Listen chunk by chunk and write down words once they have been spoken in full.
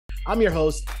I'm your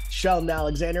host, Sheldon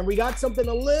Alexander, and we got something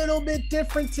a little bit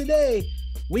different today.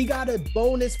 We got a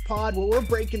bonus pod where we're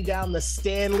breaking down the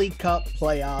Stanley Cup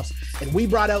playoffs, and we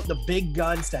brought out the big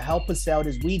guns to help us out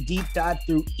as we deep dive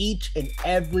through each and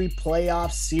every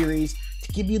playoff series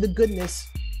to give you the goodness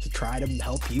to try to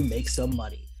help you make some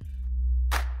money.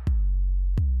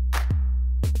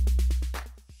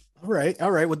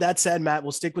 All right. With that said, Matt,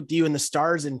 we'll stick with you in the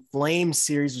Stars and Flames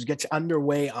series, which gets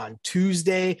underway on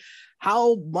Tuesday.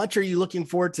 How much are you looking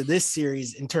forward to this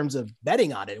series in terms of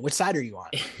betting on it? Which side are you on?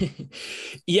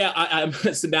 I'm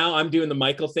so now I'm doing the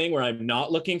Michael thing where I'm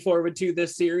not looking forward to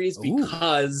this series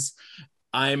because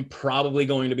I'm probably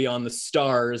going to be on the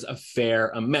Stars a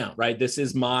fair amount, right? This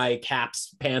is my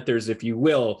Caps Panthers, if you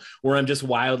will, where I'm just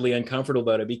wildly uncomfortable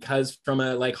about it because from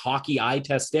a hockey eye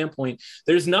test standpoint,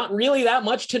 there's not really that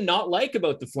much to not like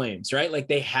about the Flames, right? Like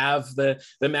they have the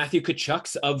Matthew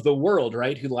Tkachuks of the world,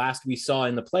 right? Who last we saw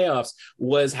in the playoffs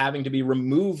was having to be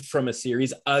removed from a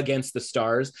series against the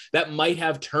Stars that might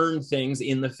have turned things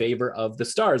in the favor of the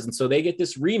Stars. And so they get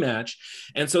this rematch.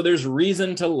 And so there's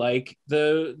reason to like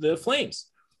the Flames.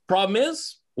 Problem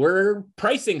is, we're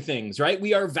pricing things, right?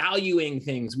 We are valuing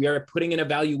things. We are putting an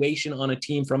evaluation on a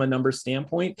team from a number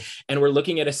standpoint. And we're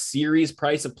looking at a series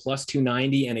price of plus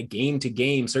 290 and a game to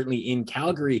game, certainly in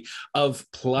Calgary, of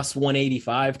plus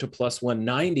 185 to plus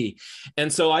 190.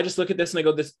 And so I just look at this and I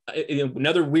go,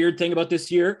 another weird thing about this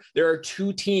year, there are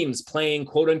two teams playing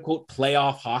quote unquote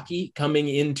playoff hockey coming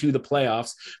into the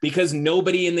playoffs because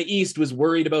nobody in the East was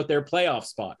worried about their playoff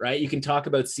spot, right? You can talk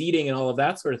about seeding and all of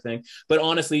that sort of thing. But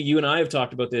honestly, you and I have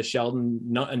talked about this, Sheldon,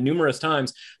 numerous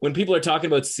times. When people are talking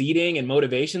about seeding and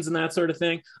motivations and that sort of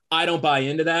thing, I don't buy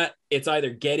into that. It's either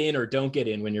get in or don't get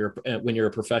in when you're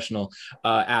a professional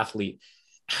athlete.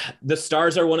 The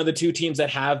Stars are one of the two teams that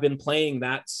have been playing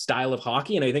that style of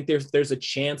hockey. And I think there's a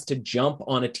chance to jump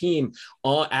on a team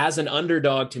as an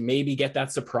underdog to maybe get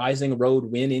that surprising road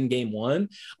win in game one.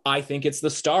 I think it's the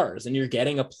Stars, and you're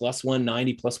getting a plus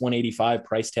 190, plus 185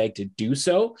 price tag to do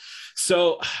so.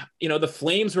 So, the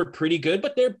Flames were pretty good,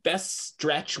 but their best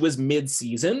stretch was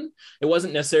mid-season. It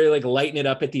wasn't necessarily lighting it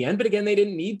up at the end, but again, they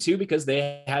didn't need to because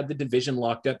they had the division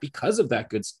locked up because of that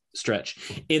good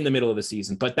stretch in the middle of the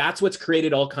season. But that's what's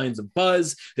created all kinds of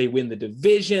buzz. They win the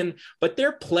division, but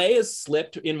their play has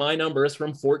slipped in my numbers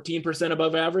from 14%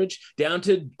 above average down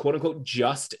to quote unquote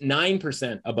just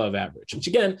 9% above average, which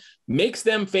again makes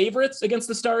them favorites against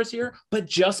the Stars here, but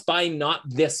just by not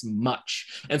this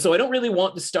much. And so I don't really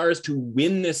want the Stars to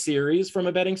win this series from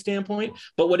a betting standpoint,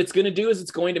 but what it's going to do is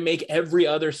it's going to make every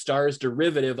other Stars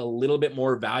derivative a little bit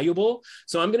more valuable.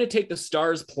 So I'm going to take the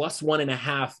Stars plus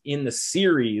 1.5 in the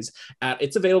series.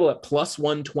 It's available at plus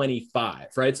 125,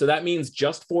 right? So that means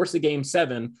just force a game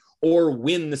 7 or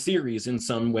win the series in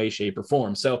some way, shape, or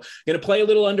form. So I'm going to play a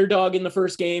little underdog in the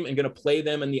first game and going to play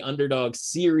them in the underdog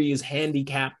series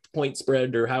handicap point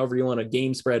spread, or however you want to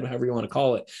game spread, however you want to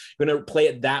call it. I'm going to play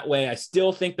it that way. I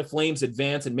still think the Flames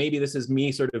advance, and maybe this is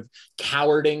me sort of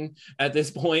cowarding at this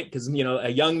point because, a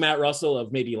young Matt Russell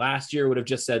of maybe last year would have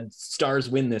just said Stars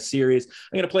win this series.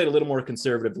 I'm going to play it a little more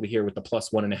conservatively here with the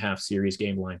plus 1.5 series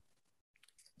game line.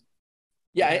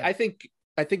 Yeah, I think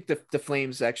the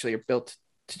Flames actually are built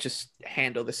to just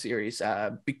handle the series.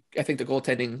 I think the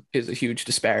goaltending is a huge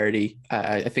disparity.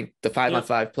 I think the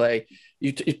 5-on-5 play,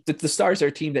 the Stars are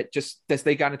a team that just, as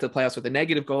they got into the playoffs with a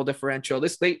negative goal differential,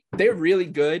 they're really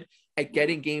good at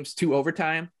getting games to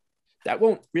overtime. That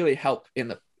won't really help in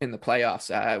the playoffs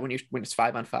when it's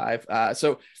 5-on-5.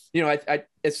 So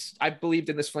I believed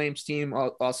in this Flames team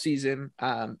all season.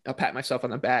 I'll pat myself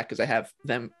on the back because I have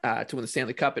them to win the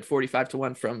Stanley Cup at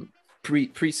 45-1 from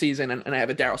preseason, and I have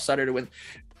a Daryl Sutter to win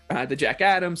the Jack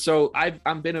Adams. So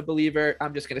I'm been a believer.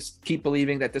 I'm just going to keep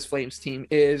believing that this Flames team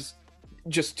is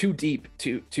just too deep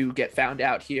to get found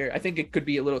out here. I think it could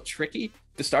be a little tricky.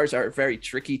 The Stars are a very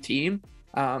tricky team,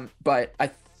 but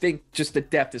I think just the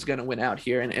depth is going to win out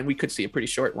here, and we could see a pretty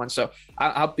short one. So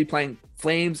I'll be playing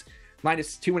Flames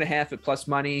minus 2.5 at plus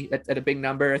money at a big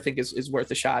number. I think is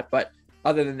worth a shot, but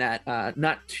other than that,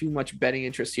 not too much betting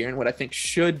interest here in what I think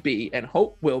should be and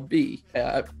hope will be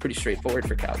pretty straightforward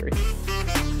for Calgary.